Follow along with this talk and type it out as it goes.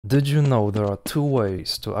Did you know there are two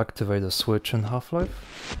ways to activate a switch in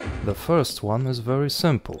Half-Life? The first one is very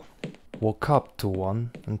simple. Walk up to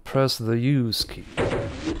one and press the use key.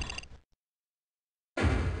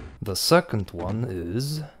 The second one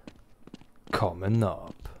is coming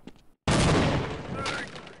up.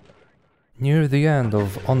 Near the end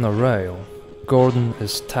of On a Rail, Gordon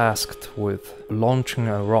is tasked with launching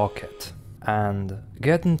a rocket, and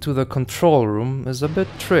getting to the control room is a bit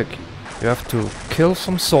tricky. You have to kill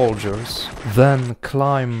some soldiers, then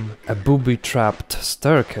climb a booby-trapped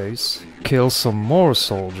staircase, kill some more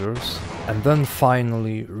soldiers, and then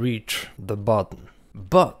finally reach the button.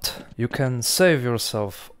 But you can save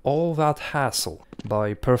yourself all that hassle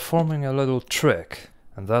by performing a little trick,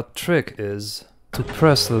 and that trick is to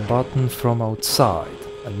press the button from outside.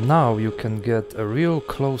 And now you can get a real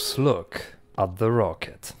close look at the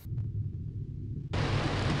rocket.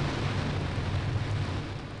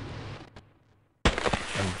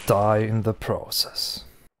 And die in the process.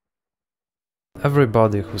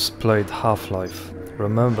 Everybody who's played Half-Life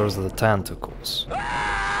remembers the tentacles.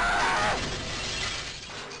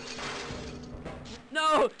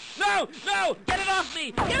 No! No! No! Get it off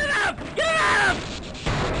me! Get it off! Get it off!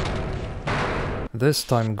 This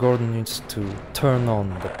time Gordon needs to turn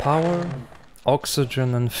on the power,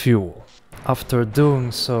 oxygen and fuel. After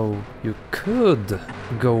doing so, you could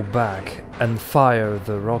go back and fire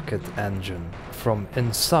the rocket engine from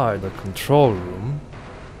inside the control room,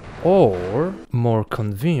 or, more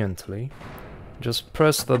conveniently, just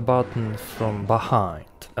press the button from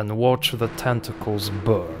behind and watch the tentacles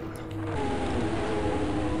burn.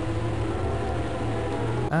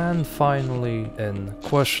 And finally, in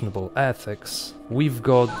questionable ethics, we've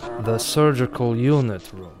got the surgical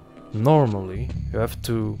unit room. Normally, you have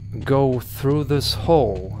to go through this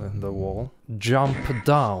hole in the wall, jump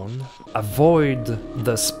down, avoid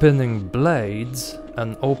the spinning blades,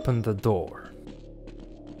 and open the door.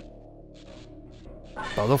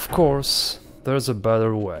 But of course, there's a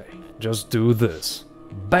better way. Just do this.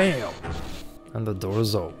 BAM! And the door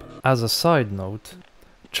is open. As a side note,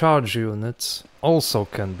 charge units also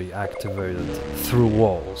can be activated through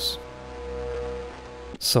walls.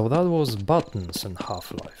 So that was buttons in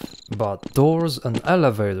Half-Life, but doors and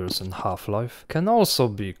elevators in Half-Life can also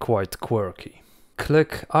be quite quirky.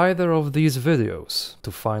 Click either of these videos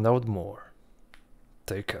to find out more.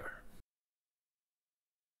 Take care.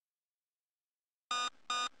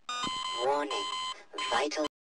 Warning. Vital